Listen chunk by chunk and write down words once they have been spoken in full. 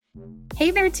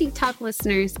Hey there, Teak Talk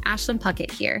listeners, Ashlyn Puckett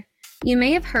here. You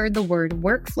may have heard the word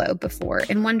workflow before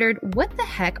and wondered, what the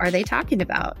heck are they talking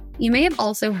about? You may have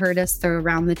also heard us throw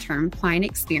around the term client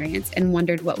experience and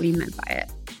wondered what we meant by it.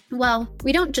 Well,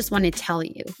 we don't just want to tell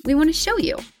you, we want to show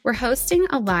you. We're hosting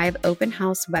a live open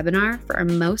house webinar for our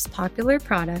most popular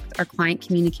product, our client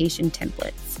communication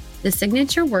templates. The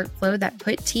signature workflow that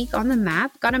put Teak on the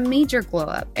map got a major glow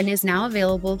up and is now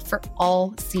available for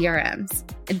all CRMs.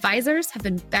 Advisors have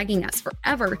been begging us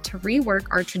forever to rework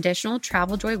our traditional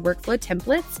TravelJoy workflow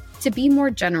templates to be more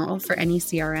general for any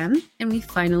CRM, and we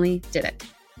finally did it.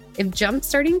 If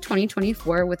jumpstarting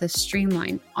 2024 with a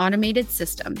streamlined, automated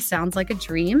system sounds like a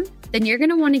dream, then you're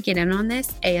going to want to get in on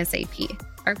this ASAP.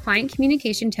 Our client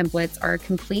communication templates are a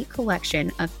complete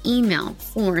collection of email,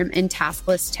 form, and task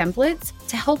list templates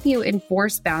to help you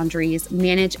enforce boundaries,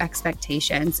 manage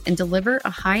expectations, and deliver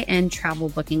a high-end travel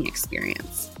booking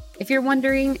experience. If you're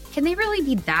wondering, can they really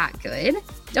be that good?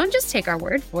 Don't just take our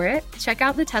word for it. Check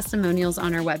out the testimonials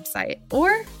on our website.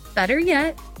 Or, better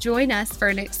yet, join us for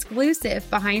an exclusive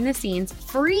behind-the-scenes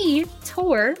free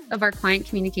tour of our client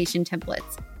communication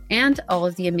templates and all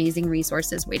of the amazing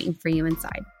resources waiting for you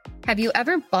inside. Have you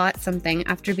ever bought something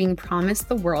after being promised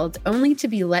the world only to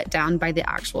be let down by the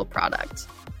actual product?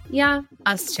 Yeah,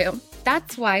 us too.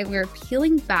 That's why we're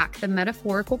peeling back the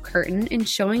metaphorical curtain and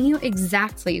showing you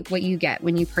exactly what you get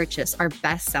when you purchase our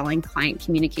best-selling client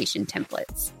communication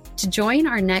templates. To join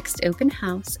our next open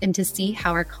house and to see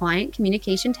how our client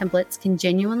communication templates can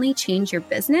genuinely change your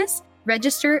business,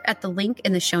 register at the link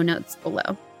in the show notes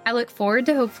below. I look forward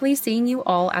to hopefully seeing you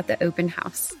all at the open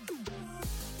house.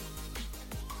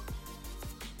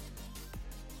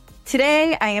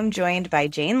 Today, I am joined by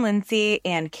Jane Lindsay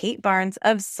and Kate Barnes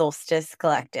of Solstice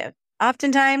Collective.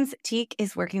 Oftentimes, Teak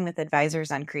is working with advisors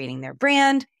on creating their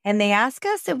brand, and they ask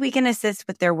us if we can assist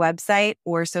with their website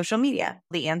or social media.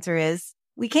 The answer is,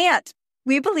 we can't.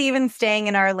 We believe in staying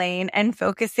in our lane and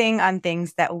focusing on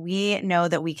things that we know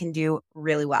that we can do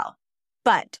really well.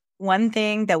 But one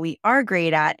thing that we are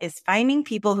great at is finding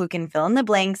people who can fill in the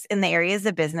blanks in the areas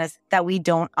of business that we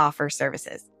don't offer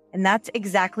services. And that's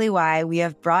exactly why we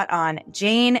have brought on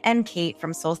Jane and Kate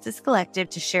from Solstice Collective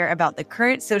to share about the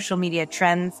current social media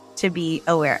trends to be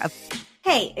aware of.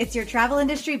 Hey, it's your travel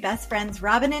industry best friends,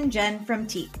 Robin and Jen from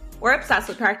Teak. We're obsessed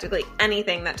with practically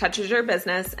anything that touches your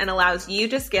business and allows you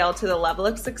to scale to the level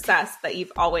of success that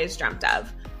you've always dreamt of.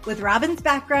 With Robin's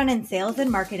background in sales and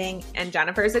marketing and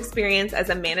Jennifer's experience as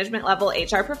a management level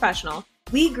HR professional,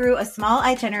 we grew a small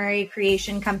itinerary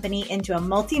creation company into a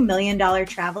multi-million-dollar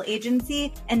travel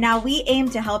agency, and now we aim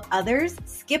to help others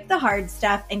skip the hard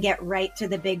stuff and get right to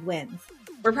the big wins.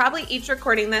 We're probably each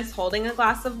recording this holding a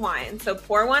glass of wine, so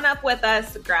pour one up with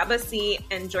us, grab a seat,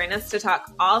 and join us to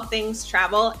talk all things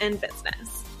travel and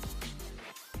business.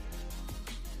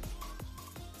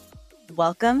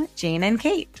 Welcome, Jane and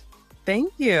Kate.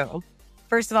 Thank you.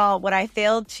 First of all, what I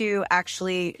failed to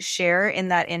actually share in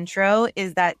that intro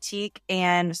is that Teak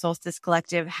and Solstice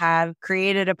Collective have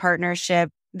created a partnership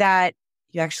that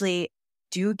you actually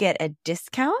do get a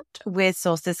discount with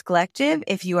Solstice Collective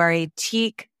if you are a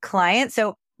Teak client.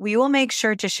 So we will make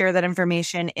sure to share that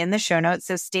information in the show notes.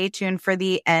 So stay tuned for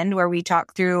the end where we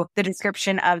talk through the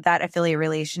description of that affiliate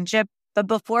relationship. But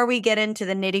before we get into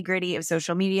the nitty-gritty of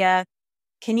social media,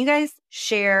 can you guys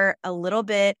share a little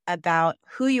bit about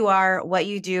who you are, what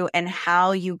you do, and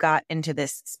how you got into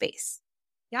this space?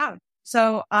 Yeah.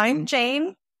 So I'm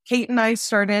Jane. Kate and I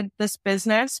started this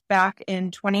business back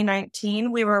in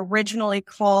 2019. We were originally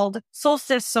called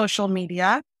Solstice Social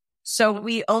Media. So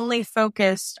we only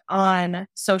focused on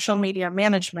social media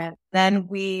management. Then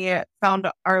we found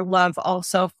our love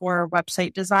also for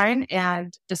website design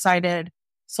and decided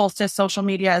Solstice Social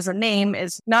Media as a name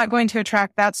is not going to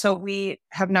attract that. So we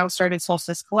have now started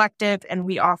Solstice Collective, and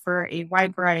we offer a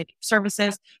wide variety of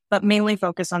services, but mainly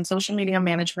focus on social media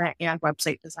management and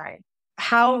website design.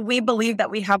 How we believe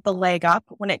that we have the leg up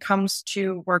when it comes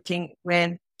to working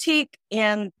with Teak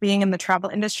and being in the travel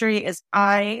industry is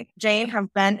I, Jane,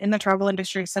 have been in the travel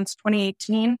industry since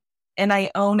 2018, and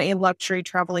I own a luxury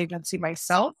travel agency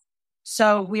myself.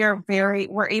 So we're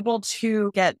able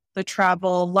to get the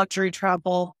travel, luxury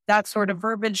travel, that sort of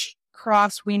verbiage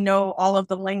across. We know all of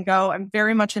the lingo. I'm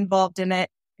very much involved in it.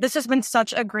 This has been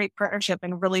such a great partnership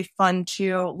and really fun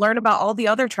to learn about all the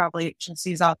other travel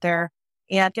agencies out there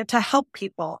and get to help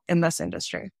people in this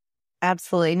industry.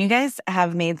 Absolutely. And you guys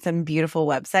have made some beautiful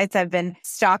websites. I've been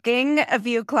stalking a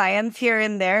few clients here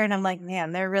and there, and I'm like,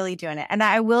 man, they're really doing it. And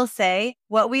I will say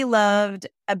what we loved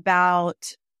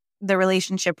about the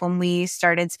relationship when we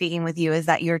started speaking with you is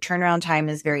that your turnaround time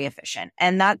is very efficient.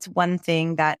 And that's one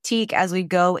thing that Teak, as we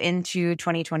go into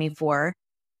 2024,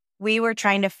 we were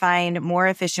trying to find more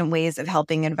efficient ways of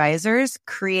helping advisors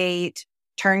create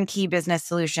turnkey business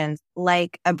solutions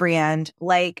like a brand,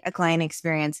 like a client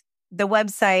experience. The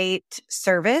website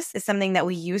service is something that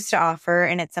we used to offer,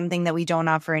 and it's something that we don't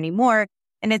offer anymore.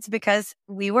 And it's because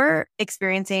we were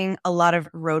experiencing a lot of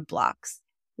roadblocks.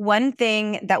 One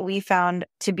thing that we found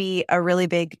to be a really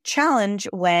big challenge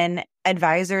when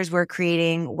advisors were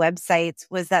creating websites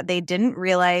was that they didn't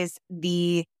realize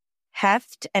the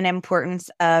heft and importance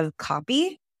of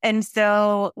copy. And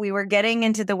so we were getting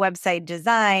into the website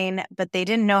design, but they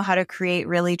didn't know how to create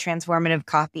really transformative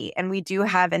copy. And we do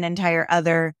have an entire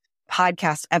other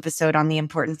podcast episode on the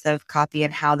importance of copy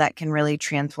and how that can really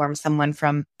transform someone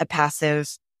from a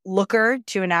passive looker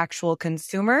to an actual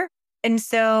consumer. And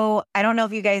so I don't know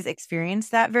if you guys experience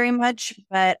that very much,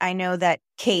 but I know that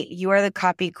Kate, you are the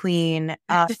copy queen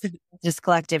of this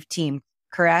collective team,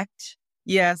 correct?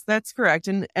 Yes, that's correct.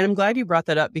 And I'm glad you brought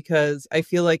that up because I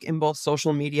feel like in both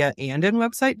social media and in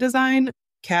website design,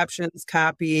 captions,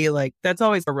 copy, like that's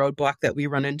always a roadblock that we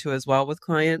run into as well with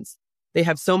clients. They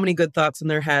have so many good thoughts in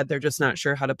their head. They're just not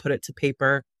sure how to put it to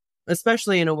paper,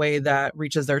 especially in a way that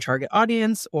reaches their target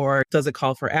audience or does a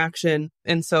call for action.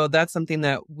 And so that's something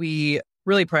that we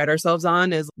really pride ourselves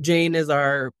on is Jane is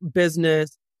our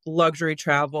business, luxury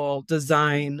travel,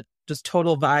 design, just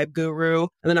total vibe guru.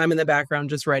 And then I'm in the background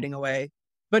just writing away.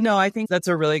 But no, I think that's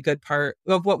a really good part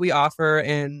of what we offer.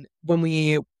 And when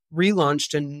we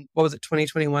relaunched in,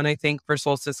 2021, I think, for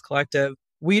Solstice Collective,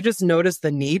 we just noticed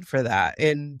the need for that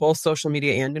in both social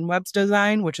media and in web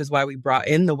design, which is why we brought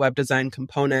in the web design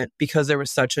component because there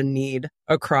was such a need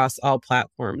across all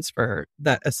platforms for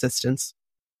that assistance.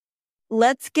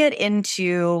 Let's get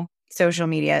into social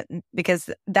media because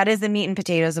that is the meat and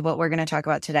potatoes of what we're going to talk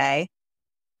about today.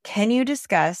 Can you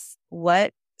discuss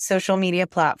what social media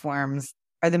platforms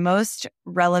are the most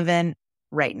relevant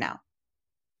right now?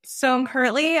 So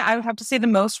currently, I would have to say the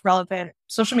most relevant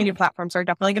social media platforms are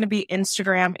definitely going to be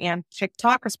Instagram and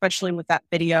TikTok, especially with that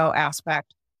video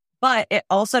aspect. But it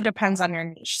also depends on your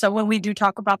niche. So when we do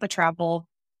talk about the travel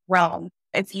realm,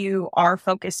 if you are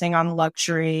focusing on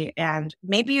luxury and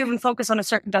maybe even focus on a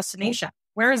certain destination,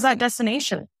 where is that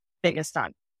destination biggest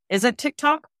on? Is it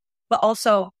TikTok? But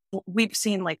also we've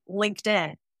seen like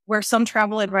LinkedIn, where some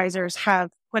travel advisors have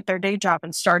quit their day job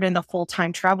and started a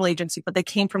full-time travel agency, but they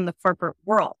came from the corporate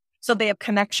world. So they have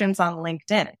connections on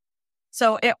LinkedIn.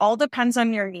 So it all depends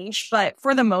on your niche. But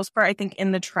for the most part, I think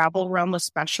in the travel realm,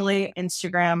 especially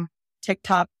Instagram,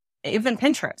 TikTok, even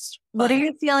Pinterest. What are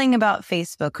you feeling about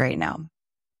Facebook right now?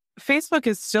 Facebook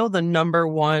is still the number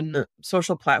one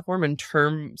social platform in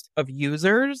terms of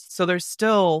users. So there's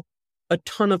still a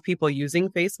ton of people using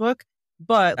Facebook.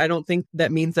 But I don't think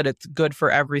that means that it's good for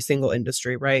every single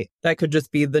industry, right? That could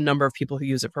just be the number of people who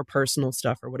use it for personal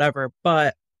stuff or whatever.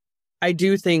 But I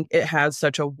do think it has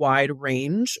such a wide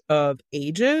range of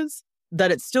ages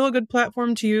that it's still a good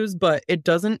platform to use, but it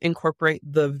doesn't incorporate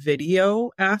the video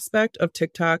aspect of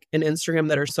TikTok and Instagram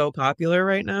that are so popular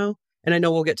right now. And I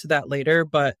know we'll get to that later,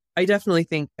 but I definitely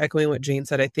think, echoing what Jane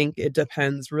said, I think it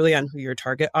depends really on who your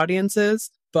target audience is.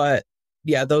 But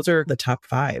yeah, those are the top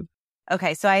 5.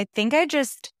 Okay, so I think I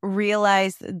just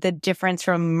realized the difference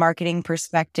from a marketing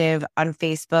perspective on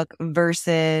Facebook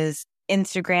versus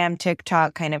Instagram,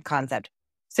 TikTok kind of concept.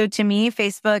 So to me,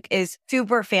 Facebook is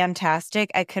super fantastic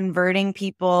at converting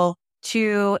people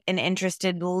to an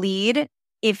interested lead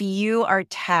if you are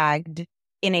tagged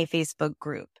in a Facebook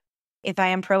group. If I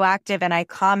am proactive and I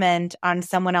comment on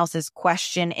someone else's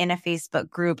question in a Facebook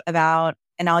group about,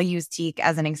 and I'll use Teak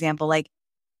as an example, like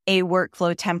a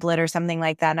workflow template or something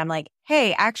like that. And I'm like,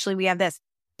 hey, actually, we have this.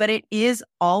 But it is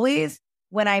always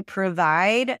when I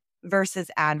provide versus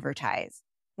advertise,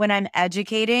 when I'm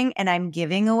educating and I'm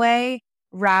giving away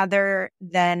rather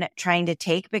than trying to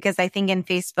take, because I think in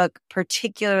Facebook,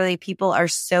 particularly, people are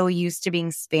so used to being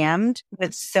spammed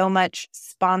with so much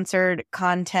sponsored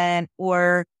content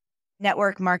or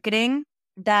network marketing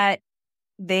that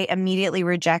they immediately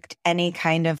reject any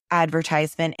kind of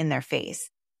advertisement in their face.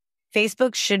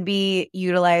 Facebook should be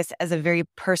utilized as a very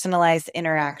personalized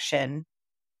interaction,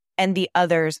 and the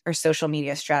others are social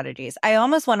media strategies. I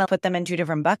almost want to put them in 2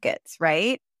 different buckets,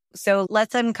 right? So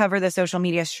let's uncover the social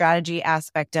media strategy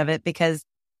aspect of it, because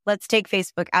let's take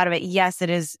Facebook out of it. Yes, it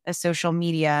is a social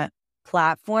media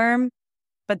platform,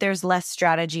 but there's less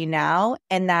strategy now,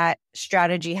 and that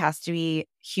strategy has to be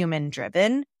human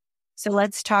driven. So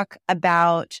let's talk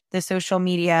about the social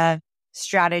media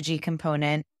strategy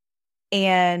component.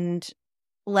 And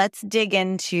let's dig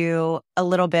into a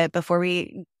little bit before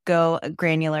we go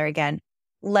granular again.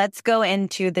 Let's go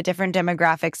into the different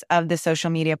demographics of the social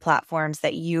media platforms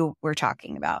that you were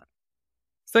talking about.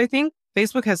 So I think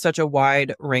Facebook has such a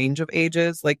wide range of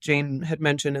ages. Like Jane had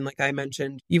mentioned, and like I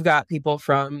mentioned, you've got people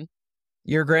from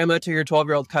your grandma to your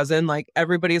 12-year-old cousin. Like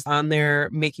everybody's on there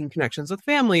making connections with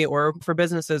family or for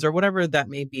businesses or whatever that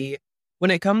may be.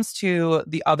 When it comes to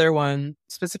the other one,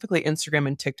 specifically Instagram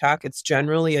and TikTok, it's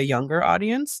generally a younger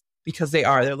audience because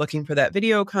they're looking for that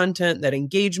video content, that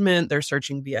engagement, they're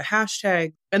searching via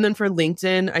hashtag. And then for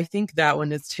LinkedIn, I think that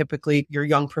one is typically your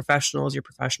young professionals,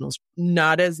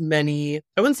 not as many,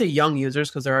 I wouldn't say young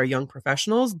users because there are young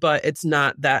professionals, but it's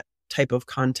not that type of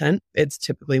content. It's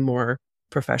typically more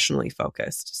professionally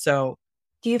focused. So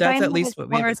do you that's find at least what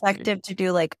we more effective to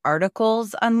do like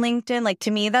articles on LinkedIn? Like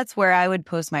to me, that's where I would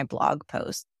post my blog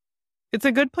post. It's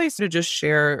a good place to just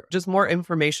share just more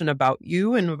information about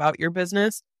you and about your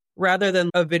business rather than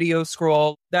a video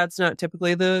scroll. That's not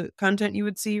typically the content you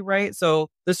would see, right? So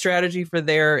the strategy for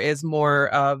there is more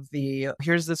of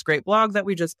here's this great blog that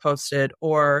we just posted,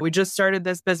 or we just started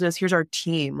this business. Here's our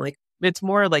team. Like it's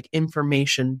more like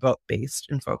information based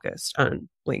and focused on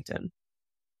LinkedIn.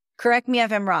 Correct me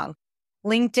if I'm wrong.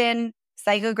 LinkedIn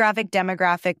psychographic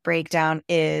demographic breakdown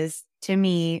is, to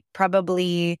me,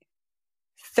 probably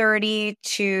 30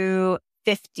 to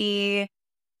 50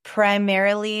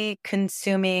 primarily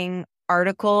consuming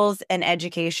articles and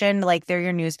education, like they're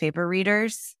your newspaper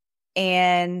readers,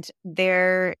 and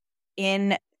they're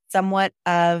in somewhat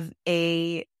of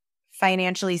a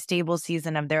financially stable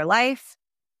season of their life.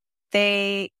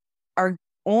 They are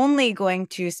only going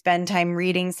to spend time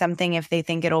reading something if they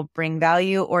think it'll bring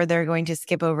value, or they're going to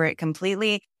skip over it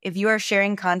completely. If you are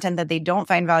sharing content that they don't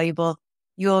find valuable,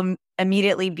 you'll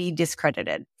immediately be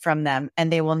discredited from them,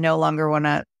 and they will no longer want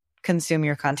to consume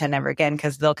your content ever again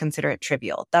because they'll consider it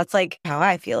trivial. That's like how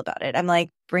I feel about it. I'm like,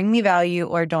 bring me value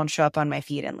or don't show up on my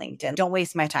feed in LinkedIn. Don't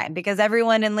waste my time, because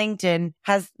everyone in LinkedIn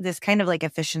has this kind of like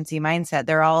efficiency mindset.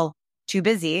 They're all too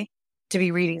busy to be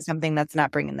reading something that's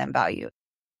not bringing them value.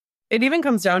 It even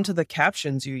comes down to the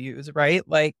captions you use, right?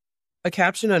 Like a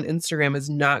caption on Instagram is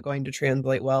not going to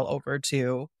translate well over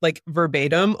to like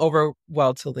verbatim over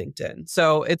well to LinkedIn.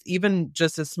 So it's even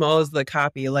just as small as the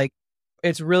copy. Like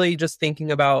it's really just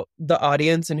thinking about the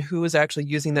audience and who is actually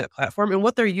using that platform and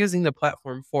what they're using the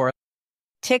platform for.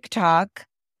 TikTok,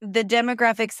 the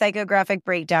demographic psychographic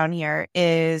breakdown here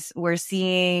is we're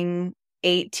seeing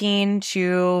 18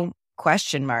 to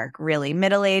question mark, really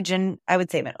middle age, and I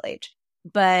would say middle age.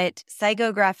 But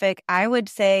psychographic, I would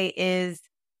say, is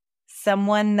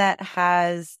someone that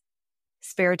has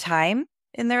spare time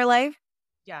in their life.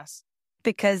 Yes.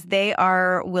 Because they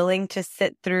are willing to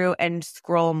sit through and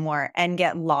scroll more and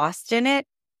get lost in it.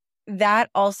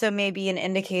 That also may be an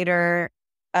indicator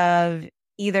of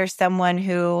either someone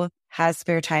who has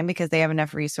spare time because they have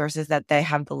enough resources that they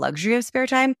have the luxury of spare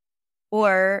time,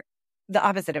 or the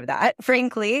opposite of that,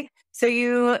 frankly. So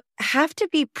you have to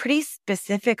be pretty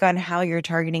specific on how you're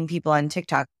targeting people on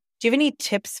TikTok. Do you have any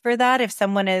tips for that? If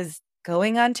someone is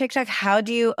going on TikTok, how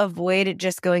do you avoid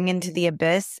just going into the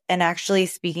abyss and actually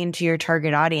speaking to your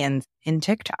target audience in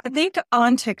TikTok? I think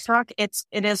on TikTok, it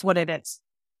is what it is.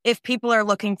 If people are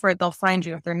looking for it, they'll find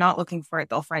you. If they're not looking for it,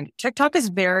 they'll find you. TikTok is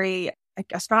very, I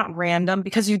guess, not random,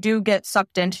 because you do get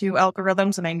sucked into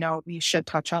algorithms. And I know we should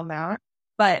touch on that,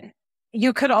 but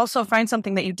you could also find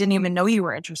something that you didn't even know you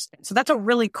were interested in. So that's a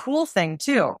really cool thing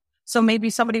too. So maybe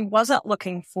somebody wasn't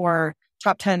looking for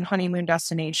top 10 honeymoon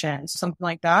destinations, something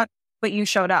like that, but you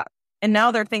showed up and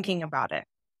now they're thinking about it.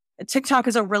 TikTok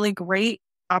is a really great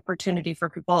opportunity for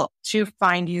people to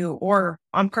find you, or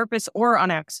on purpose or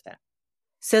on accident.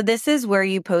 So this is where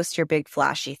you post your big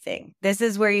flashy thing. This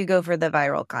is where you go for the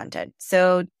viral content.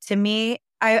 So to me,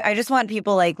 I just want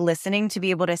people like listening to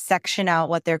be able to section out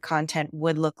what their content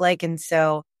would look like. And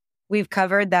so we've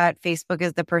covered that Facebook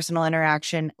is the personal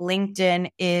interaction. LinkedIn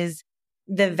is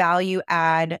the value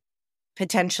add,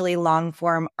 potentially long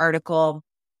form article.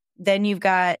 Then you've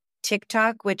got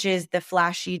TikTok, which is the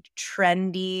flashy,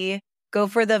 trendy, go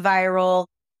for the viral.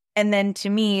 And then to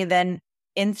me, then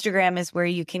Instagram is where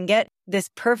you can get this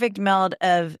perfect meld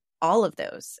of all of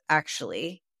those,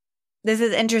 actually. This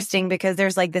is interesting because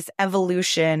there's like this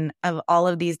evolution of all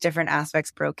of these different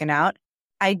aspects broken out.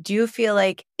 I do feel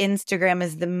like Instagram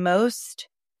is the most,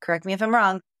 correct me if I'm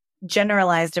wrong,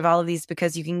 generalized of all of these,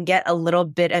 because you can get a little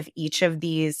bit of each of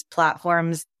these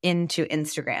platforms into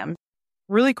Instagram.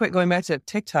 Really quick, going back to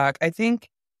TikTok, I think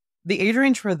the age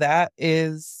range for that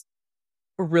is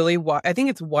really wide. I think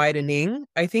it's widening.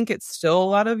 I think it's still a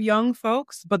lot of young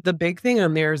folks, but the big thing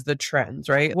on there is the trends,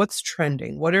 right? What's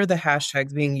trending? What are the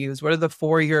hashtags being used? What are the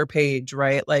for your page,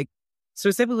 right? Like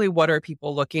specifically, what are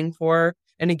people looking for?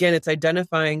 And again, it's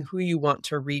identifying who you want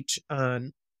to reach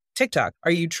on TikTok.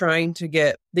 Are you trying to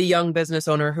get the young business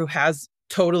owner who has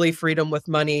totally freedom with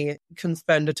money, can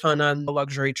spend a ton on a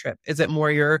luxury trip? Is it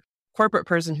more your corporate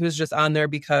person who's just on there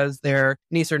because their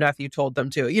niece or nephew told them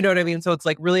to? You know what I mean? So it's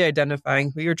like really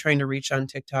identifying who you're trying to reach on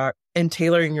TikTok and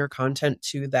tailoring your content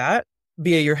to that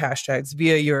via your hashtags,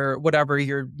 via your whatever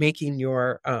you're making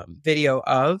your video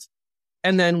of.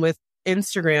 And then with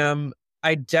Instagram,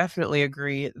 I definitely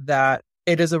agree that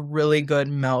it is a really good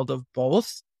meld of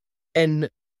both, and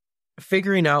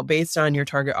figuring out based on your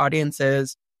target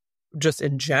audiences, just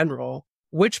in general,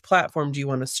 which platform do you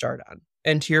want to start on?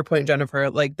 And to your point,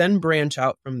 Jennifer, like then branch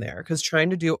out from there, because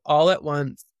trying to do all at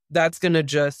once, that's going to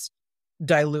just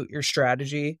dilute your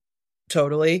strategy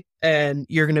totally. And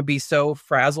you're going to be so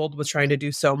frazzled with trying to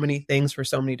do so many things for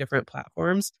so many different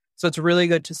platforms. So it's really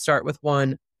good to start with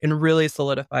one and really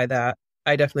solidify that.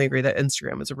 I definitely agree that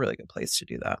Instagram is a really good place to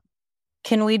do that.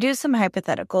 Can we do some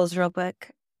hypotheticals real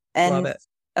quick? Love it.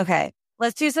 Okay,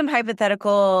 let's do some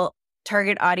hypothetical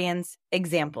target audience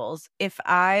examples. If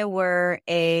I were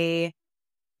a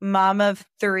mom of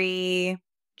 3,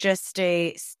 just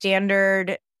a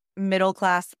standard middle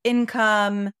class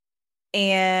income,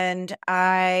 and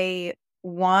I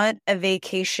want a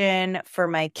vacation for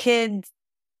my kids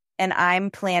and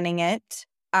I'm planning it.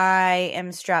 I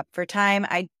am strapped for time.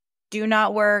 I do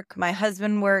not work. My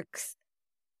husband works,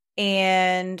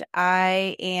 and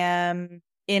I am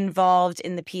involved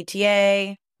in the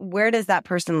PTA. Where does that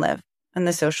person live in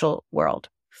the social world?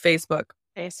 Facebook.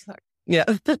 Yeah.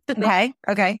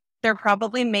 Okay. They're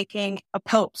probably making a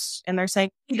post and they're saying,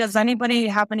 does anybody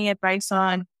have any advice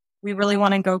on, we really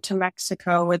want to go to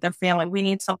Mexico with their family. We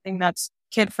need something that's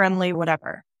kid friendly,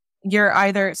 whatever. You're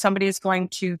either somebody is going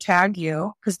to tag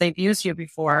you because they've used you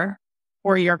before,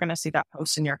 or you're going to see that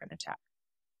post and you're going to tag.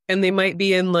 And they might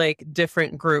be in like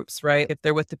different groups, right? If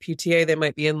they're with the PTA, they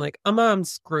might be in like a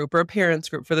mom's group or a parents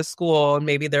group for the school. And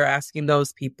maybe they're asking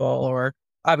those people, or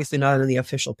obviously not on the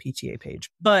official PTA page,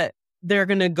 but they're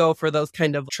going to go for those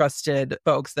kind of trusted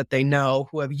folks that they know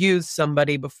who have used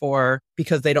somebody before,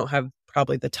 because they don't have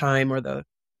probably the time or the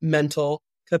mental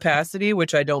capacity,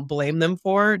 which I don't blame them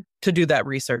for, to do that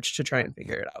research to try and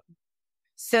figure it out.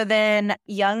 So then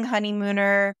young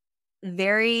honeymooner,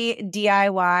 very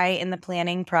DIY in the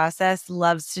planning process,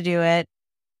 loves to do it,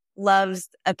 loves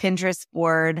a Pinterest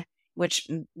board, which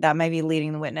that might be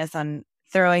leading the witness on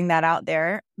throwing that out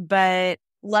there, but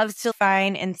loves to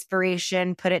find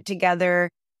inspiration, put it together,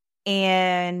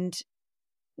 and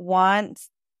wants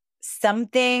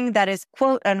something that is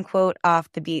quote unquote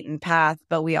off the beaten path,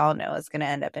 but we all know is going to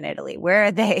end up in Italy. Where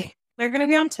are they? They're going to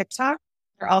be on TikTok.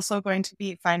 They're also going to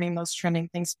be finding those trending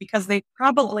things because they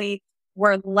probably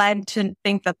were led to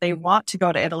think that they want to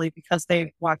go to Italy because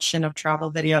they watched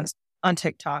travel videos on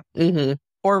TikTok. Mm-hmm.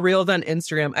 Or reels on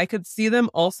Instagram. I could see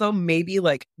them also maybe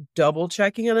like double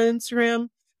checking on Instagram,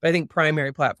 but I think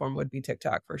primary platform would be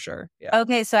TikTok for sure. Yeah.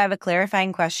 Okay, so I have a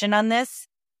clarifying question on this,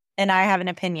 and I have an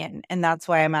opinion, and that's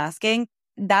why I'm asking.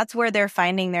 That's where they're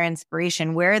finding their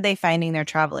inspiration. Where are they finding their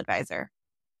travel advisor?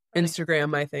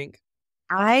 Instagram, I think.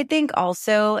 I think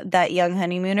also that young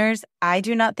honeymooners, I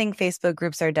do not think Facebook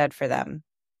groups are dead for them.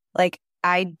 Like,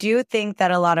 I do think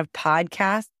that a lot of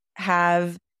podcasts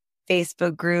have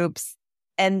Facebook groups,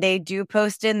 and they do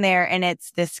post in there, and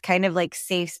it's this kind of like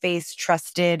safe space,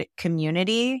 trusted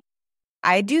community.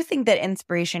 I do think that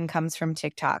inspiration comes from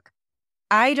TikTok.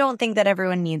 I don't think that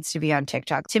everyone needs to be on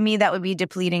TikTok. To me, that would be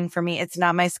depleting for me. It's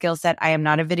not my skill set. I am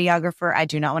not a videographer. I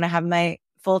do not want to have my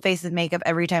full face of makeup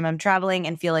every time I'm traveling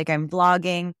and feel like I'm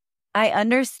vlogging. I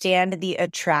understand the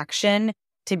attraction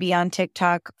to be on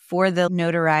TikTok for the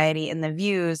notoriety and the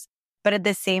views. But at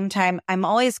the same time, I'm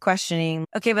always questioning,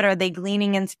 okay, but are they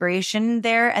gleaning inspiration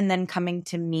there and then coming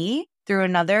to me through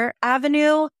another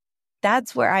avenue?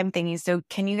 That's where I'm thinking. So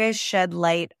can you guys shed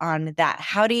light on that?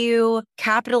 How do you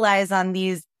capitalize on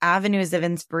these avenues of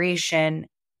inspiration,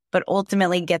 but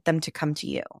ultimately get them to come to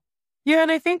you? Yeah,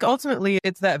 and I think ultimately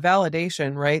it's that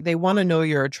validation, right? They want to know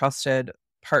you're a trusted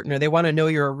partner. They want to know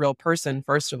you're a real person,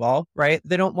 first of all, right?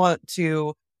 They don't want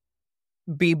to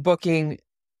be booking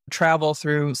travel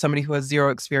through somebody who has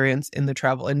zero experience in the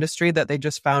travel industry that they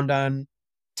just found on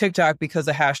TikTok because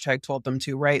a hashtag told them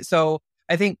to, right? So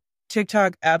I think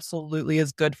TikTok absolutely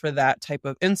is good for that type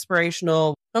of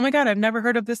inspirational, oh my God, I've never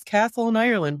heard of this castle in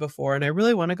Ireland before and I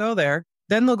really want to go there.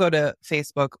 Then they'll go to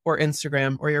Facebook or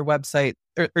Instagram or your website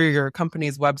or your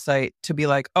company's website to be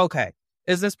like, okay,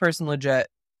 is this person legit?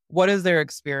 What is their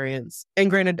experience? And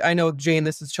granted, I know, Jane,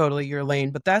 this is totally your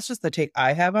lane, but that's just the take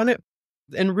I have on it.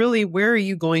 And really, where are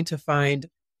you going to find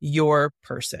your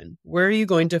person? Where are you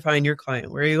going to find your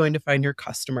client? Where are you going to find your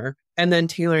customer? And then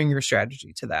tailoring your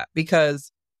strategy to that.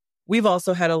 Because we've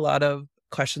also had a lot of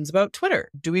questions about Twitter.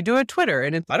 Do we do a Twitter?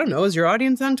 And I don't know, is your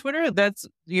audience on Twitter?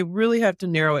 You really have to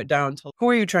narrow it down to who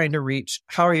are you trying to reach?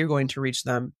 How are you going to reach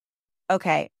them?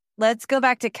 Okay, let's go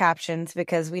back to captions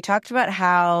because we talked about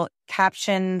how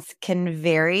captions can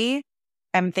vary.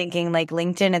 I'm thinking like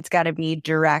LinkedIn, it's got to be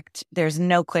direct. There's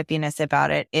no quippiness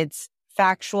about it. It's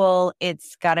factual.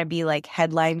 It's got to be like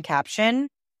headline caption.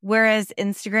 Whereas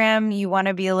Instagram, you want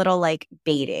to be a little like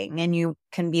baiting and you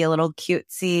can be a little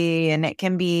cutesy and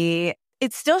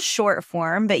it's still short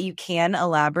form, but you can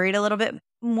elaborate a little bit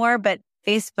more. But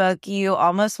Facebook, you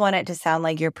almost want it to sound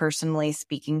like you're personally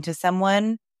speaking to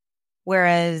someone.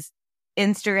 Whereas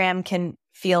Instagram can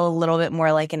feel a little bit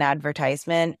more like an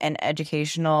advertisement and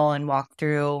educational and walk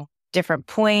through different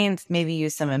points, maybe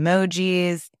use some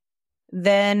emojis.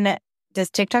 Then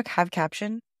does TikTok have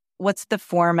caption? What's the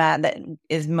format that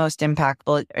is most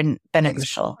impactful and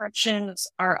beneficial? Captions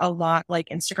are a lot like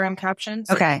Instagram captions.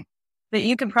 Okay. That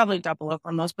you can probably double up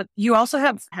on those, but you also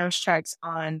have hashtags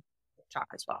on TikTok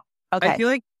as well. Okay. I feel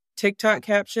like TikTok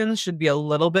captions should be a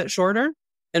little bit shorter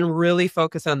and really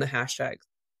focus on the hashtags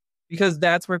because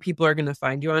that's where people are going to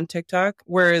find you on TikTok.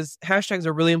 Whereas hashtags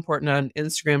are really important on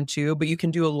Instagram too, but you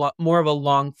can do a lot more of a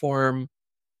long form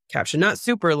caption, not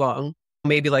super long,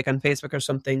 maybe like on Facebook or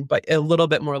something, but a little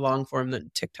bit more long form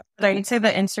than TikTok. But I'd say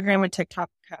that Instagram and TikTok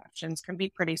captions can be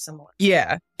pretty similar.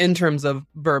 Yeah, in terms of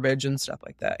verbiage and stuff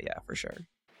like that. Yeah, for sure.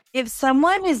 If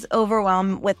someone is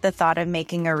overwhelmed with the thought of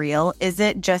making a reel, is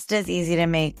it just as easy to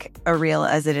make a reel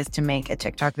as it is to make a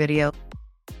TikTok video?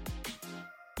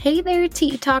 Hey there,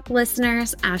 Tea Talk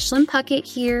listeners. Ashlyn Puckett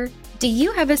here. Do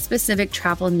you have a specific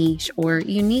travel niche or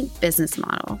unique business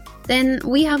model? Then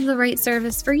we have the right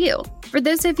service for you. For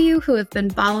those of you who have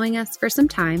been following us for some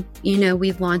time, you know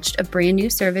we've launched a brand new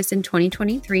service in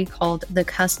 2023 called the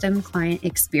Custom Client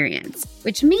Experience,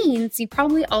 which means you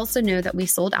probably also know that we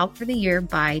sold out for the year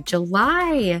by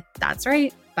July. That's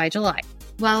right, by July.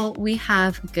 Well, we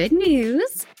have good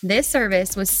news. This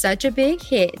service was such a big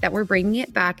hit that we're bringing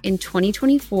it back in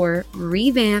 2024,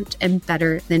 revamped and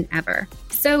better than ever.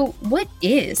 So what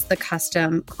is the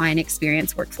Custom Client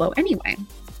Experience workflow anyway?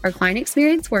 Our client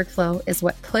experience workflow is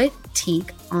what put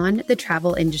Teak on the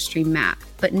travel industry map.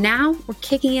 But now we're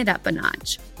kicking it up a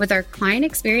notch. With our client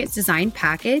experience design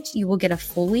package, you will get a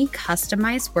fully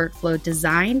customized workflow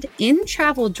designed in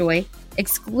TravelJoy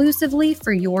exclusively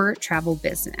for your travel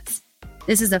business.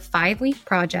 This is a 5-week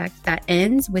project that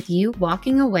ends with you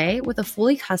walking away with a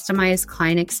fully customized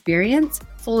client experience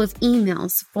full of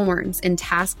emails, forms, and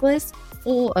task lists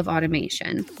full of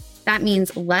automation. That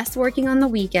means less working on the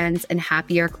weekends and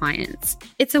happier clients.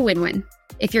 It's a win-win.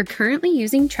 If you're currently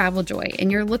using TravelJoy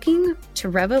and you're looking to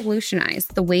revolutionize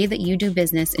the way that you do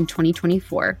business in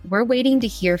 2024, we're waiting to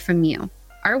hear from you.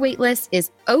 Our waitlist is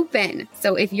open.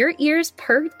 So if your ears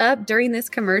perked up during this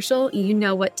commercial, you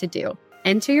know what to do.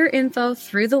 Enter your info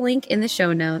through the link in the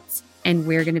show notes, and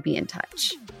we're going to be in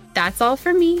touch. That's all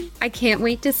for me. I can't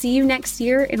wait to see you next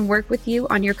year and work with you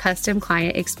on your custom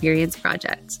client experience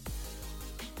project.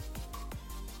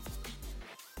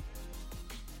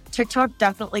 TikTok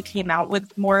definitely came out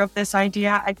with more of this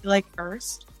idea, I feel like,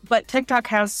 first. But TikTok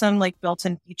has some like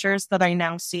built-in features that I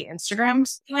now see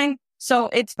Instagram's doing. So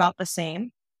it's about the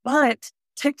same. But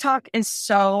TikTok is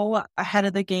so ahead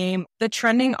of the game. The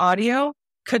trending audio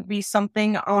could be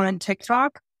something on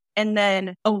TikTok, and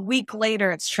then a week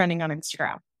later, it's trending on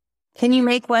Instagram. Can you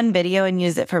make one video and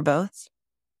use it for both?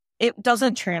 It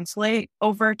doesn't translate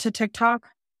over to TikTok.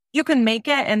 You can make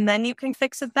it and then you can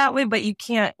fix it that way, but you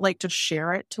can't like just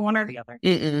share it to one or the other.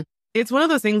 It's one of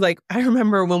those things like I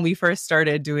remember when we first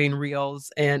started doing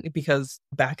reels, and because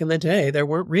back in the day, there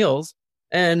weren't reels.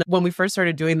 And when we first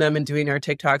started doing them and doing our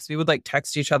TikToks, we would like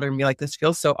text each other and be like, this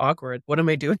feels so awkward. What am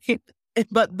I doing?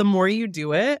 But the more you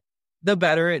do it, the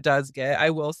better it does get. I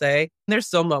will say there's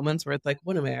still moments where it's like,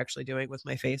 what am I actually doing with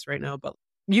my face right now? But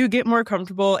you get more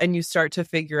comfortable and you start to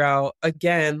figure out,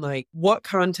 again, like what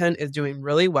content is doing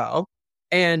really well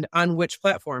and on which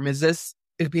platform is this,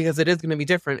 because it is going to be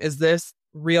different. Is this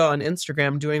reel on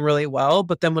Instagram doing really well?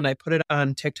 But then when I put it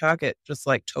on TikTok, it just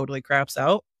like totally craps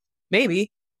out.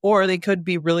 Maybe. Or they could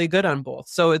be really good on both.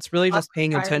 So it's really just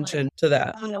paying attention to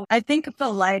that. I think the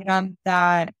light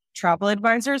that travel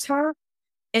advisors have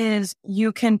is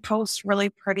you can post really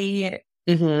pretty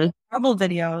travel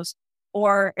videos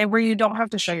or where you don't have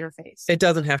to show your face. It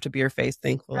doesn't have to be your face,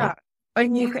 thankfully. Yeah.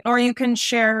 Or you can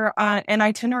share an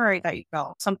itinerary that you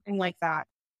built, something like that.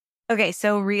 Okay,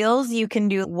 so Reels, you can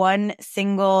do one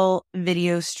single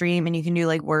video stream and you can do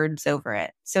like words over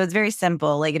it. So it's very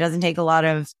simple. Like it doesn't take a lot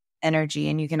of energy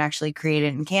and you can actually create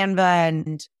it in Canva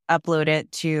and upload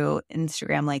it to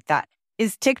Instagram like that.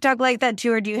 Is TikTok like that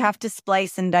too, or do you have to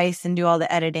splice and dice and do all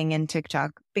the editing in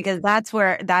TikTok? Because that's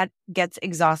where that gets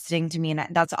exhausting to me, and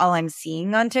that's all I'm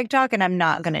seeing on TikTok, and I'm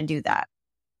not going to do that.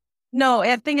 No,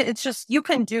 I think it's just, you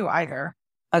can do either.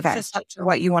 Okay. It's just up to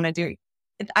what you want to do.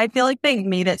 I feel like they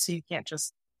made it so you can't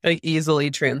just like easily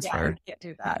transfer. you can't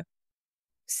do that.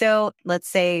 So let's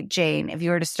say, Jane, if you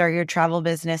were to start your travel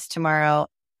business tomorrow,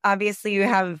 obviously you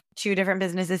have 2 different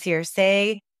businesses here.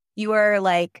 Say you are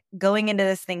like going into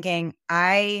this thinking,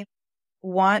 I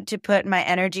want to put my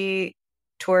energy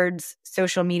towards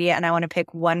social media and I want to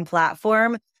pick one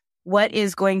platform. What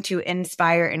is going to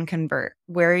inspire and convert?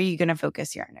 Where are you going to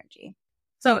focus your energy?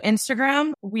 So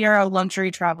Instagram, we are a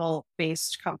luxury travel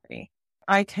based company.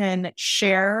 I can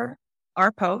share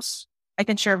our posts. I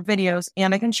can share videos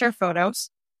and I can share photos.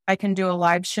 I can do a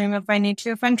live stream if I need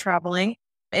to, if I'm traveling.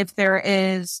 If there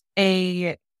is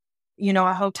a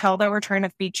hotel that we're trying to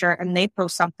feature and they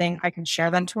post something, I can share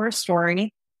them to our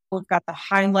story. We've got the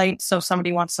highlights. So if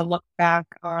somebody wants to look back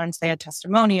on, say, a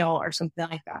testimonial or something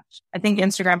like that. I think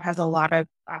Instagram has a lot of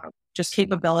just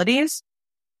capabilities.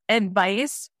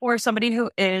 Advice for somebody who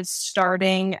is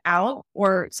starting out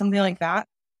or something like that.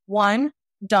 1,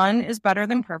 done is better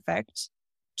than perfect.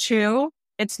 2,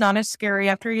 it's not as scary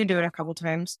after you do it a couple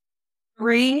times.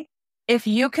 3, if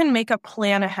you can make a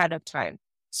plan ahead of time.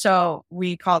 So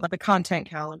we call it the content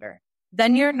calendar.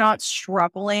 Then you're not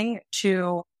struggling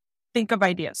to think of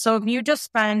ideas. So if you just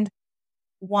spend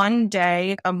 1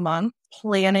 day a month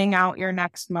planning out your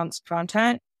next month's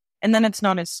content, and then it's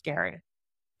not as scary.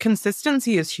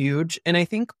 Consistency is huge. And I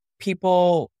think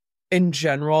people in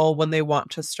general, when they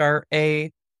want to start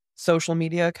a social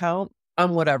media account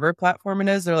on whatever platform it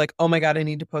is, they're like, oh my God, I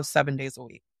need to post 7 days a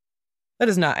week. That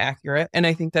is not accurate. And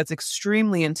I think that's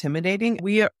extremely intimidating.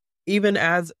 We are, even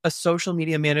as a social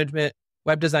media management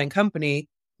web design company,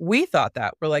 we thought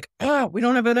that. We're like, we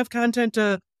don't have enough content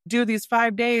to do these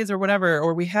 5 days or whatever,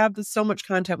 or we have so much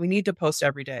content we need to post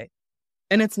every day.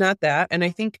 And it's not that. And I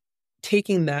think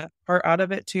taking that part out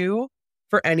of it too,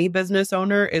 for any business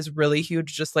owner is really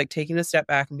huge. Just like taking a step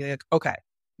back and be like, okay,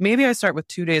 maybe I start with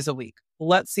 2 days a week.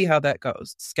 Let's see how that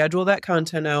goes. Schedule that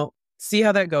content out, see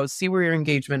how that goes, see where your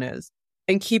engagement is,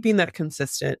 and keeping that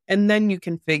consistent. And then you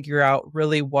can figure out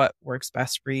really what works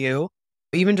best for you.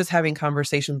 Even just having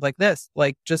conversations like this,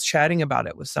 like just chatting about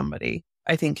it with somebody,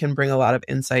 I think can bring a lot of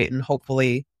insight and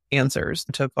hopefully answers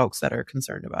to folks that are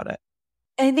concerned about it.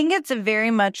 I think it's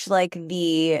very much like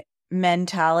the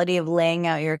mentality of laying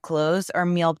out your clothes or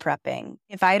meal prepping.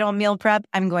 If I don't meal prep,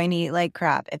 I'm going to eat like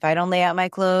crap. If I don't lay out my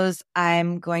clothes,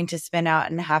 I'm going to spin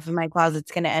out and half of my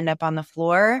closet's going to end up on the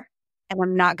floor and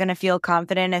I'm not going to feel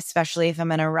confident, especially if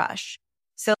I'm in a rush.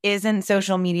 So isn't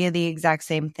social media the exact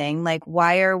same thing? Like,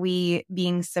 why are we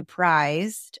being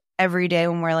surprised every day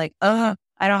when we're like, I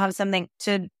don't have something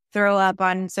to throw up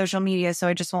on social media, so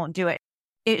I just won't do it.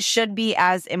 It should be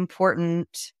as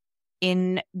important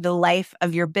in the life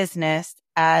of your business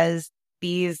as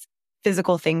these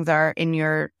physical things are in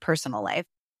your personal life.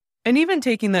 And even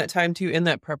taking that time too in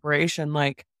that preparation,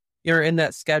 like you're in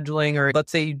that scheduling, or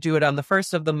let's say you do it on the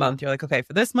first of the month. You're like, okay,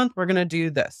 for this month, we're going to do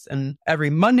this. And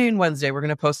every Monday and Wednesday, we're going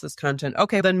to post this content.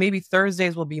 Okay, then maybe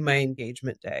Thursdays will be my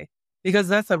engagement day. Because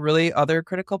that's a really other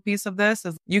critical piece of this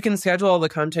is you can schedule all the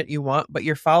content you want, but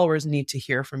your followers need to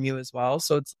hear from you as well.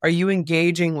 So are you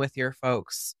engaging with your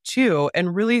folks too?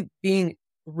 And really being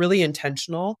really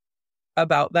intentional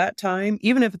about that time,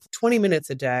 even if it's 20 minutes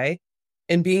a day,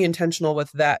 and being intentional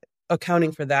with that,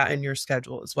 accounting for that in your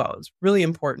schedule as well is really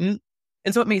important.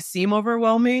 And so it may seem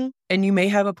overwhelming and you may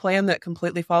have a plan that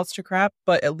completely falls to crap,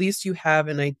 but at least you have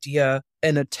an idea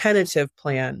and a tentative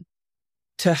plan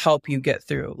to help you get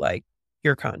through like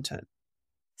your content.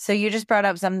 So you just brought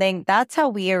up something. That's how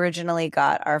we originally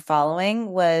got our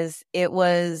following. It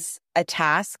was a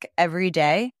task every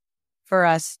day for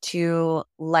us to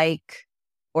like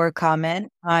or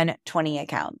comment on 20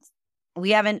 accounts.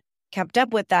 We haven't kept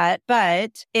up with that,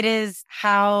 but it is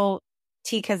how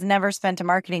Teak has never spent a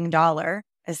marketing dollar.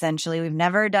 Essentially, we've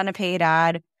never done a paid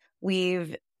ad.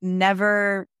 We've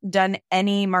never done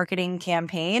any marketing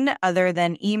campaign other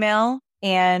than email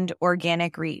and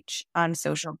organic reach on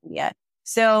social media.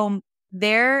 So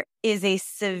there is a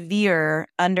severe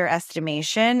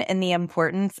underestimation in the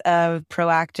importance of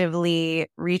proactively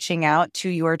reaching out to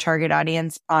your target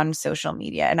audience on social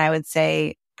media. And I would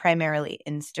say primarily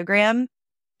Instagram,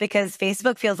 because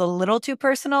Facebook feels a little too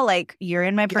personal, like you're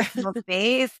in my personal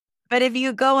space. But if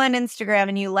you go on Instagram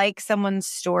and you like someone's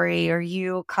story or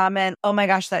you comment, oh my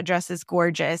gosh, that dress is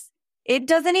gorgeous, it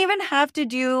doesn't even have to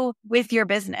do with your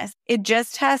business. It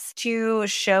just has to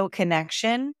show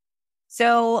connection.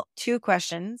 So 2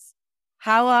 questions.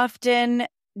 How often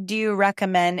do you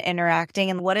recommend interacting,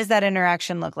 and what does that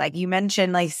interaction look like? You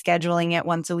mentioned like scheduling it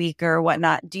once a week or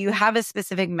whatnot. Do you have a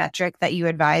specific metric that you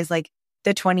advise, like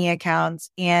the 20 accounts?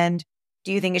 And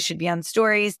do you think it should be on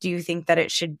stories? Do you think that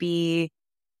it should be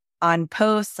on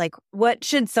posts? Like, what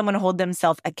should someone hold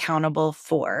themselves accountable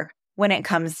for when it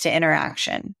comes to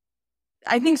interaction?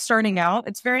 I think starting out,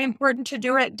 it's very important to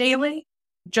do it daily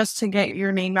just to get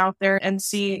your name out there and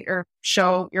see or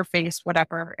show your face,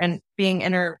 whatever, and being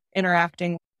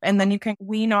interacting. And then you can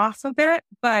wean off a bit,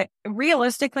 but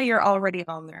realistically, you're already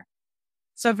on there.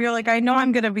 So if you're like, I know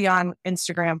I'm going to be on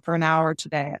Instagram for an hour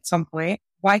today at some point,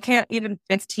 why can't even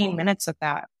 15 minutes of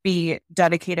that be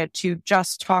dedicated to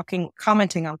just talking,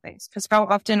 commenting on things? Because how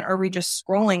often are we just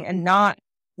scrolling and not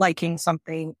liking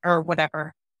something or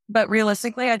whatever? But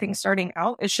realistically, I think starting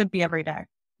out, it should be every day.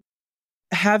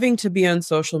 Having to be on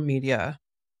social media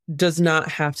does not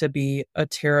have to be a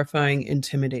terrifying,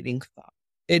 intimidating thought.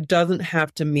 It doesn't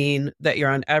have to mean that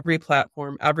you're on every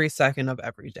platform every second of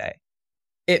every day.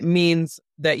 It means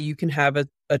that you can have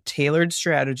a tailored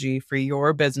strategy for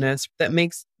your business that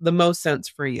makes the most sense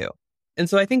for you. And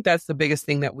so I think that's the biggest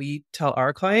thing that we tell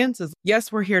our clients is, yes,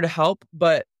 we're here to help,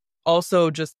 but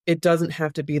also just it doesn't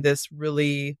have to be this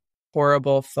really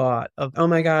horrible thought of, oh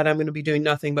my God, I'm going to be doing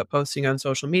nothing but posting on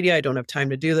social media. I don't have time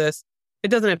to do this. It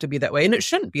doesn't have to be that way. And it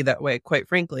shouldn't be that way, quite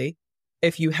frankly,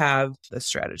 if you have the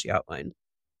strategy outlined.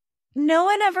 No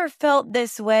one ever felt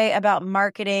this way about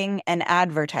marketing and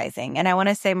advertising. And I want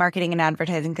to say marketing and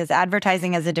advertising because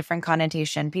advertising has a different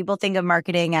connotation. People think of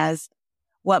marketing as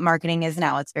what marketing is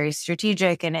now. It's very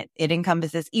strategic and it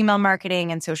encompasses email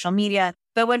marketing and social media.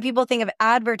 But when people think of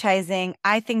advertising,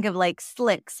 I think of like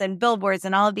slicks and billboards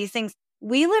and all of these things.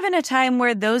 We live in a time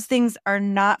where those things are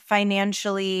not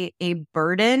financially a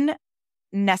burden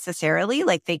necessarily.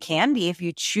 Like they can be if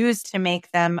you choose to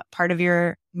make them part of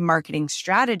your marketing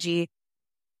strategy.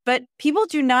 But people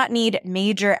do not need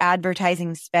major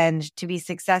advertising spend to be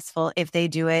successful if they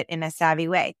do it in a savvy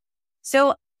way.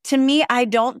 So to me, I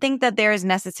don't think that there is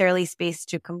necessarily space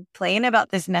to complain about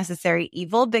this necessary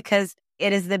evil because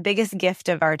it is the biggest gift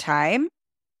of our time.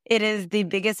 It is the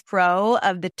biggest pro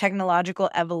of the technological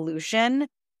evolution.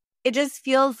 It just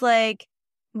feels like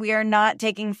we are not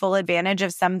taking full advantage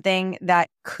of something that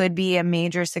could be a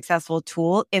major successful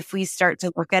tool if we start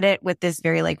to look at it with this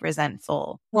very like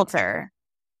resentful filter.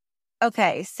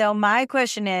 Okay, so my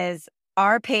question is,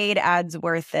 are paid ads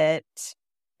worth it?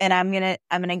 And I'm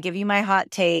gonna give you my hot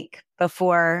take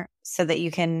before so that you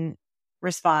can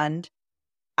respond.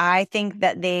 I think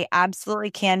that they absolutely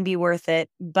can be worth it,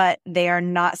 but they are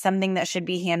not something that should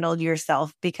be handled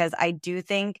yourself because I do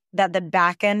think that the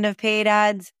back end of paid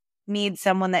ads needs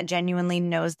someone that genuinely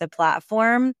knows the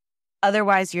platform.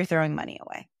 Otherwise, you're throwing money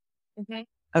away. Okay.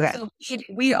 So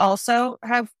we also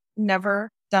have never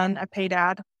done a paid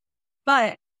ad,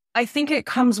 but I think it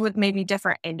comes with maybe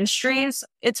different industries.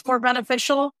 It's more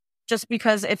beneficial just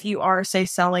because if you are, say,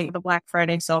 selling the Black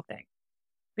Friday sale thing,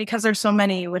 because there's so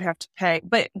many you would have to pay.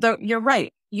 But you're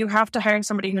right. You have to hire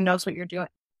somebody who knows what you're doing.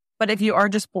 But if you are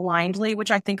just blindly,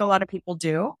 which I think a lot of people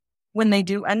do, when they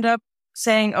do end up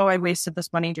saying, oh, I wasted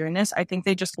this money doing this, I think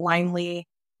they just blindly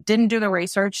didn't do the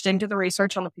research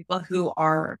on the people who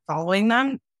are following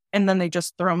them. And then they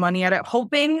just throw money at it,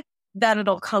 hoping that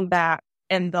it'll come back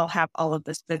and they'll have all of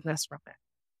this business from it.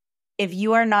 If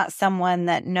you are not someone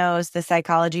that knows the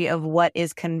psychology of what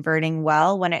is converting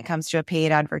well when it comes to a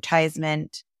paid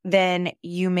advertisement, then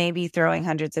you may be throwing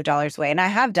hundreds of dollars away. And I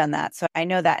have done that. So I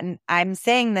know that. And I'm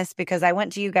saying this because I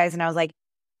went to you guys and I was like,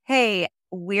 hey,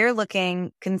 we're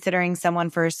considering someone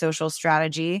for a social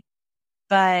strategy,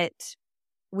 but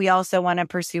we also want to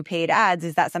pursue paid ads.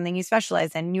 Is that something you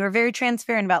specialize in? You were very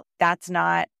transparent about that's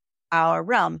not our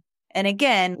realm. And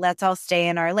again, let's all stay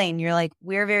in our lane. You're like,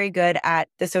 we're very good at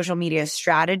the social media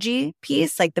strategy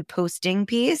piece, like the posting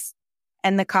piece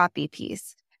and the copy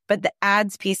piece. But the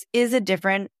ads piece is a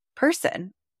different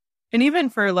person. And even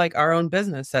for like our own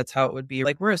business, that's how it would be.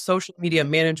 Like we're a social media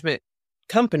management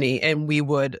company and we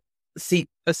would seek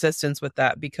assistance with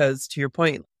that because to your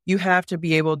point, you have to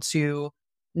be able to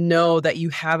know that you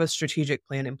have a strategic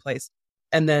plan in place.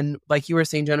 And then like you were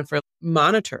saying, Jennifer,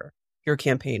 monitor your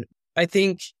campaign. I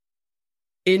think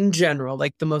in general,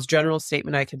 like the most general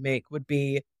statement I could make would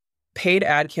be paid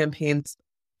ad campaigns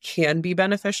can be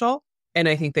beneficial. And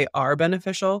I think they are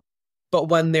beneficial. But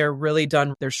when they're really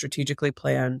done, they're strategically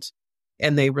planned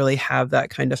and they really have that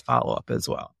kind of follow up as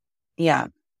well. Yeah.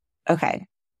 Okay.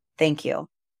 Thank you.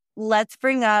 Let's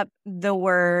bring up the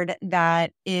word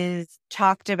that is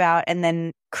talked about and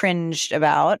then cringed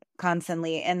about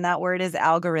constantly. And that word is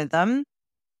algorithm.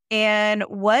 And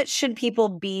what should people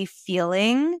be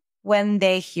feeling when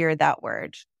they hear that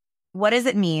word? What does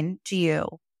it mean to you?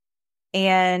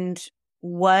 And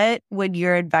what would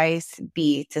your advice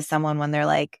be to someone when they're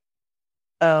like,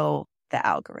 oh, the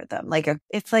algorithm?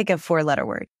 It's like a 4-letter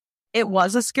word. It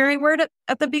was a scary word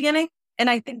at the beginning. And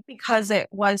I think because it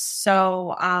was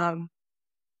so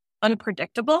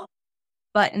unpredictable.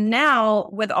 But now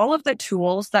with all of the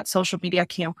tools that social media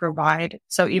can provide,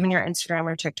 so even your Instagram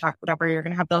or TikTok, whatever, you're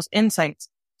going to have those insights.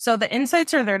 So the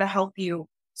insights are there to help you.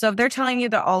 So if they're telling you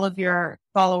that all of your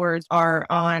followers are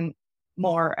on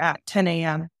more at 10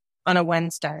 a.m. on a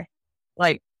Wednesday,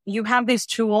 like you have these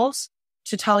tools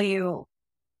to tell you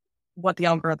what the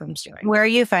algorithm's doing. Where are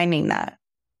you finding that?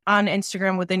 On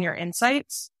Instagram within your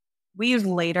insights. We use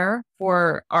Later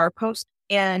for our post,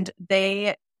 and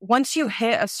once you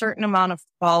hit a certain amount of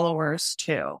followers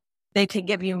too, they can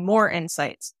give you more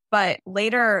insights. But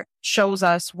Later shows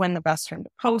us when the best time to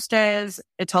post is.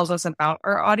 It tells us about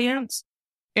our audience.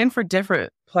 And for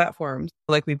different platforms,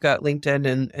 like we've got LinkedIn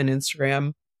and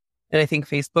Instagram, and I think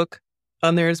Facebook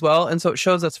on there as well. And so it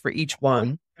shows us for each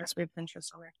one. Yes, we have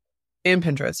Pinterest on there. And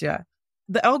Pinterest, yeah.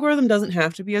 The algorithm doesn't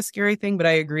have to be a scary thing, but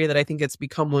I agree that I think it's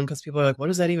become one because people are like, what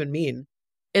does that even mean?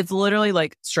 It's literally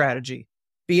like strategy.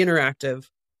 Be interactive,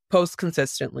 post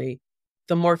consistently.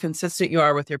 The more consistent you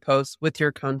are with your posts, with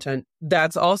your content,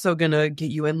 that's also going to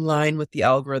get you in line with the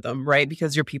algorithm, right?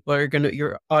 Because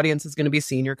your audience is going to be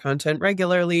seeing your content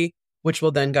regularly, which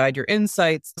will then guide your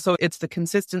insights. So it's the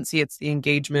consistency, it's the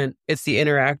engagement, it's the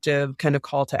interactive kind of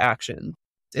call to action.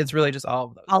 It's really just all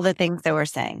of those. All the things that we're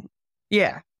saying.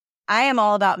 Yeah. I am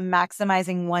all about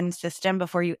maximizing one system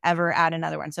before you ever add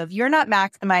another one. So if you're not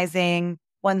maximizing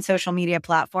one social media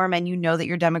platform and you know that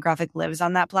your demographic lives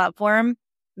on that platform,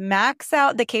 max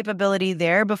out the capability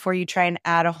there before you try and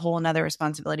add a whole nother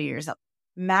responsibility to yourself.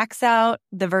 Max out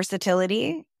the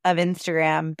versatility of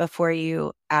Instagram before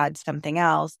you add something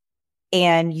else,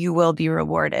 and you will be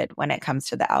rewarded when it comes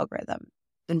to the algorithm.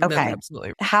 Okay.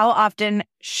 Absolutely. How often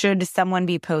should someone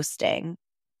be posting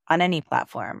on any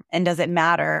platform? And does it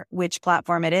matter which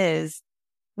platform it is?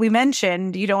 We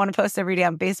mentioned you don't want to post every day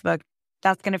on Facebook.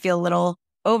 That's going to feel a little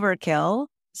overkill.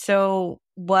 So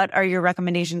what are your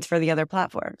recommendations for the other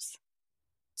platforms?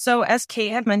 So as Kate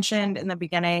had mentioned in the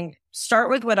beginning, start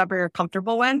with whatever you're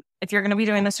comfortable with. If you're going to be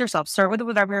doing this yourself, start with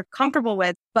whatever you're comfortable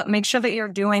with, but make sure that you're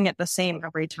doing it the same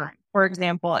every time. For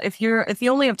example, if you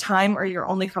only have time or you're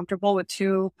only comfortable with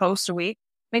 2 posts a week,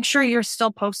 make sure you're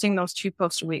still posting those 2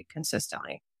 posts a week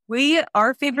consistently.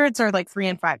 Our favorites are like 3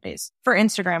 and 5 days for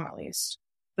Instagram, at least.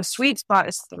 The sweet spot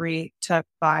is 3 to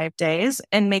 5 days,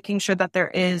 and making sure that there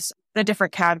is the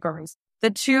different categories. The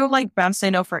 2 best I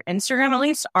know for Instagram, at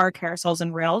least, are carousels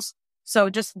and reels. So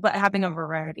just having a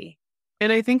variety.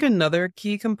 And I think another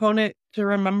key component to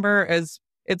remember is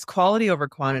it's quality over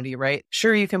quantity, right?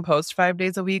 Sure, you can post 5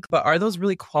 days a week, but are those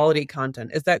really quality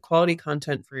content? Is that quality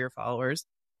content for your followers?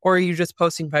 Or are you just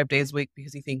posting 5 days a week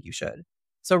because you think you should?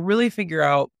 So really figure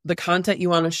out the content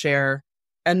you want to share,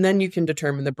 and then you can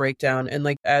determine the breakdown.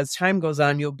 And as time goes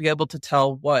on, you'll be able to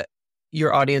tell what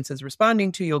your audience is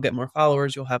responding to. You'll get more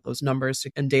followers. You'll have those numbers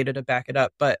and data to back it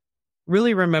up. But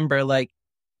really remember,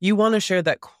 you want to share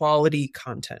that quality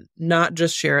content, not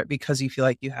just share it because you feel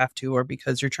like you have to, or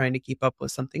because you're trying to keep up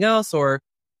with something else, or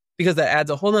because that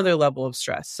adds a whole nother level of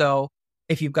stress. So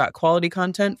if you've got quality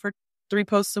content for 3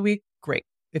 posts a week, great.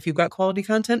 If you've got quality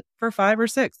content for 5 or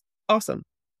 6, awesome.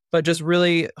 But just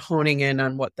really honing in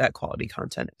on what that quality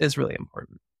content is really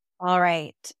important. All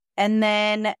right. And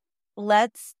then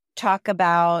let's talk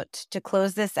about, to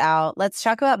close this out, let's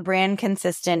talk about brand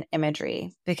consistent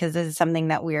imagery, because this is something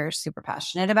that we're super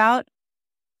passionate about.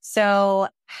 So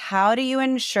how do you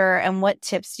ensure, and what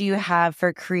tips do you have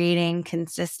for creating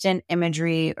consistent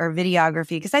imagery or videography?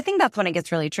 Because I think that's when it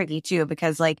gets really tricky too,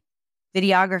 because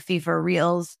videography for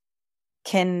reels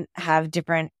can have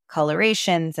different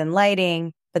colorations and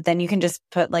lighting, but then you can just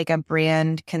put a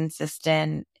brand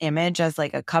consistent image as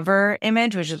a cover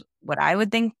image, which is what I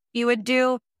would think you would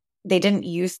do. They didn't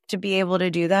used to be able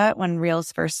to do that when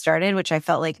reels first started, which I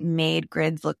felt made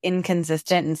grids look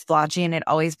inconsistent and splotchy, and it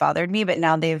always bothered me. But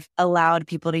now they've allowed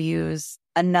people to use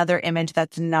another image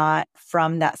that's not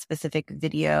from that specific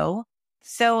video.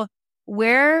 So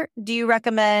where do you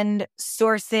recommend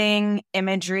sourcing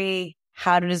imagery?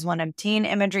 How does one obtain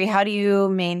imagery? How do you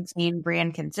maintain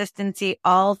brand consistency?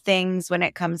 All things when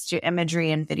it comes to imagery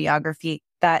and videography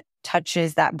that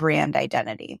touches that brand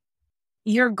identity.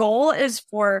 Your goal is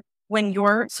for when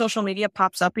your social media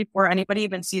pops up before anybody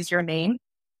even sees your name,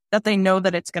 that they know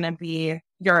that it's going to be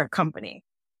your company.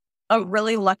 A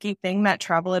really lucky thing that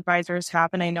travel advisors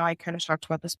have, and I know I kind of talked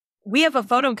about this, we have a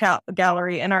photo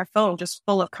gallery in our phone just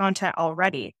full of content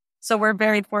already. So we're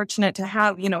very fortunate to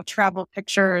have, travel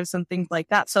pictures and things like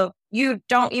that. So you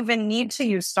don't even need to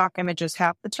use stock images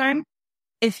half the time.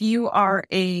 If you are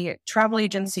a travel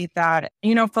agency that,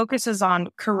 focuses on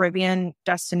Caribbean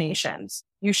destinations,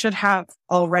 you should have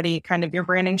already your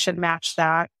branding should match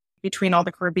that between all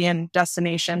the Caribbean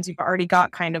destinations. You've already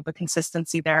got kind of a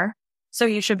consistency there. So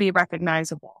you should be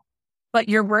recognizable. But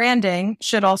your branding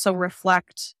should also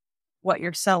reflect what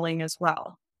you're selling as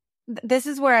well. This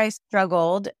is where I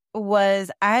struggled. I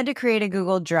had to create a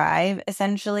Google Drive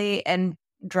essentially and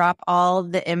drop all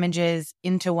the images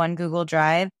into one Google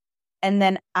Drive. And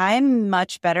then I'm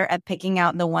much better at picking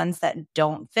out the ones that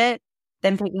don't fit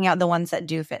than picking out the ones that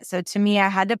do fit. So to me, I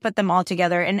had to put them all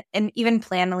together, and even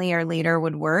Planoly or Later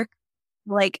would work,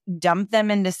 dump them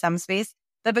into some space.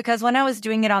 But because when I was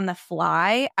doing it on the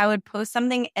fly, I would post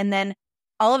something and then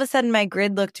all of a sudden my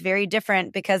grid looked very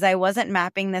different because I wasn't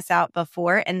mapping this out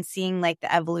before and seeing the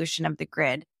evolution of the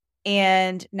grid.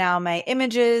 And now my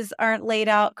images aren't laid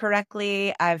out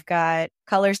correctly. I've got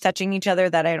colors touching each other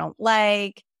that I don't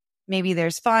like. Maybe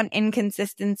there's font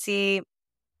inconsistency.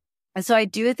 And so I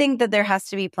do think that there has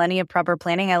to be plenty of proper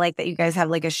planning. I like that you guys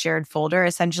have a shared folder,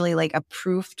 essentially a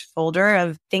proofed folder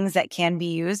of things that can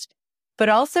be used, but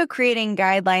also creating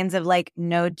guidelines of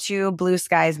no two blue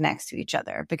skies next to each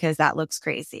other because that looks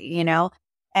crazy,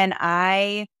 And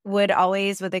I would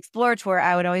always, with Explorator,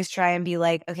 I would always try and be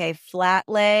okay, flat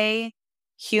lay,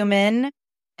 human,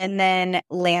 and then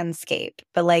landscape.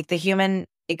 But the human,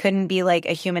 it couldn't be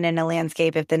a human in a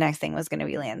landscape if the next thing was going to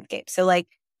be landscape. So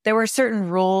there were certain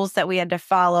rules that we had to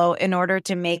follow in order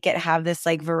to make it have this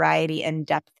variety and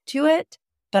depth to it.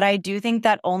 But I do think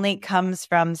that only comes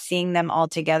from seeing them all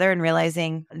together and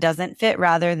realizing it doesn't fit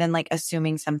rather than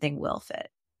assuming something will fit.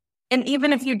 And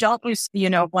even if you don't use,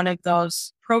 one of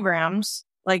those programs,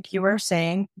 like you were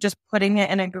saying, just putting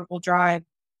it in a Google Drive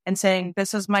and saying,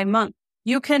 this is my month.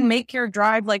 You can make your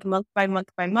drive month by month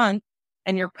by month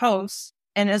and your posts.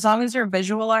 And as long as you're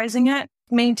visualizing it,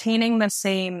 maintaining the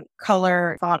same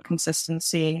color, font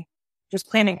consistency, just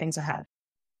planning things ahead.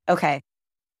 Okay.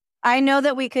 I know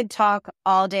that we could talk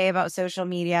all day about social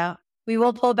media. We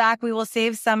will pull back. We will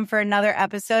save some for another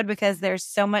episode because there's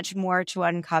so much more to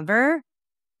uncover.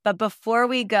 But before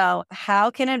we go, how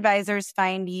can advisors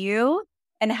find you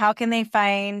and how can they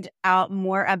find out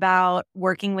more about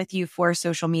working with you for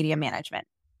social media management?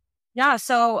 Yeah,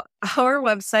 so our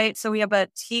website, so we have a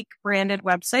Teak branded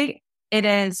website. It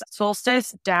is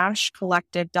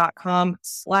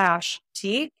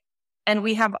solstice-collective.com/Teak. And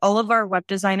we have all of our web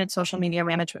design and social media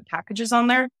management packages on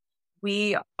there.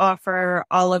 We offer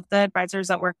all of the advisors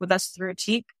that work with us through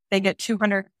Teak. They get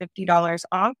 $250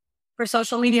 off. For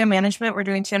social media management, we're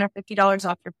doing $250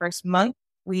 off your first month.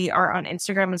 We are on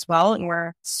Instagram as well, and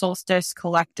we're Solstice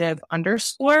Collective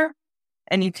 _.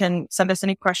 And you can send us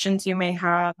any questions you may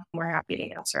have. We're happy to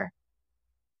answer.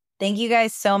 Thank you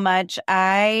guys so much.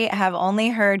 I have only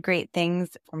heard great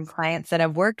things from clients that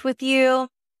have worked with you.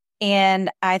 And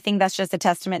I think that's just a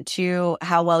testament to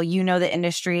how well you know the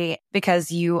industry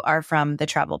because you are from the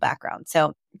travel background.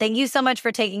 So thank you so much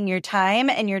for taking your time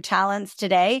and your talents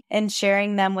today and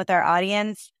sharing them with our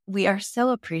audience. We are so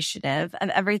appreciative of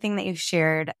everything that you've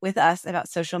shared with us about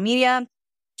social media.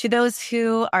 To those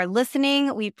who are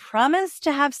listening, we promise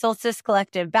to have Solstice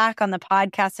Collective back on the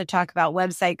podcast to talk about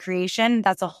website creation.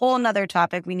 That's a whole nother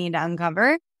topic we need to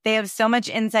uncover. They have so much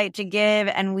insight to give,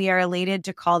 and we are elated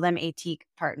to call them a Teak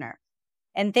partner.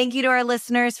 And thank you to our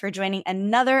listeners for joining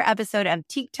another episode of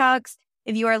Teak Talks.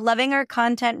 If you are loving our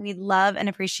content, we love and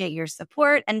appreciate your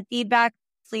support and feedback.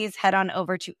 Please head on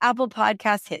over to Apple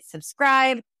Podcasts, hit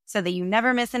subscribe so that you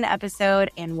never miss an episode.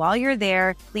 And while you're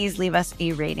there, please leave us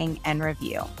a rating and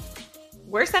review.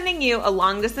 We're sending you a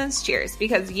long distance cheers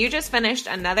because you just finished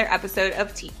another episode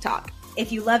of Teak Talk.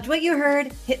 If you loved what you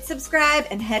heard, hit subscribe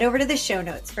and head over to the show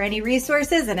notes for any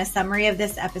resources and a summary of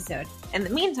this episode. In the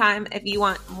meantime, if you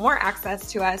want more access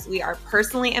to us, we are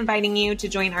personally inviting you to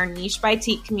join our Niche by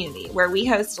Teak community, where we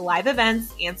host live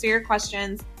events, answer your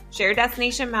questions, share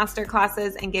destination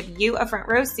masterclasses, and give you a front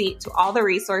row seat to all the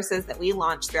resources that we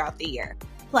launch throughout the year.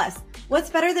 Plus, what's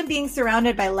better than being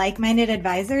surrounded by like-minded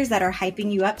advisors that are hyping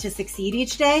you up to succeed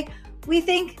each day? We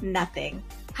think nothing.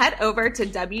 Head over to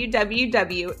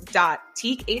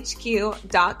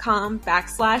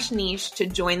www.teakhq.com/niche to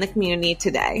join the community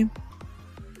today.